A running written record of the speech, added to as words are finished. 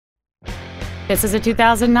This is a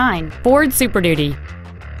 2009 Ford Super Duty.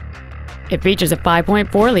 It features a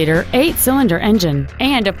 5.4-liter, 8-cylinder engine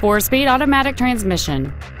and a 4-speed automatic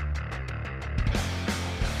transmission.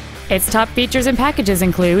 Its top features and packages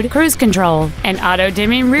include cruise control, an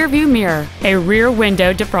auto-dimming rearview mirror, a rear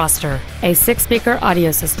window defroster, a 6-speaker audio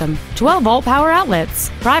system, 12-volt power outlets,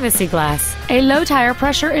 privacy glass, a low tire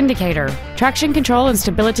pressure indicator, traction control and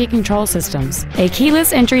stability control systems, a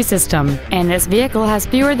keyless entry system, and this vehicle has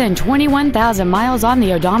fewer than 21,000 miles on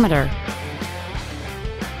the odometer.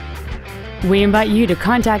 We invite you to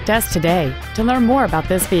contact us today to learn more about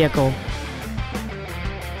this vehicle.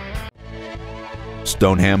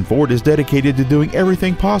 Stoneham Ford is dedicated to doing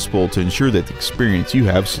everything possible to ensure that the experience you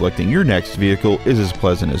have selecting your next vehicle is as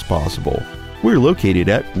pleasant as possible. We're located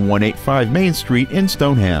at 185 Main Street in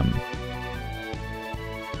Stoneham.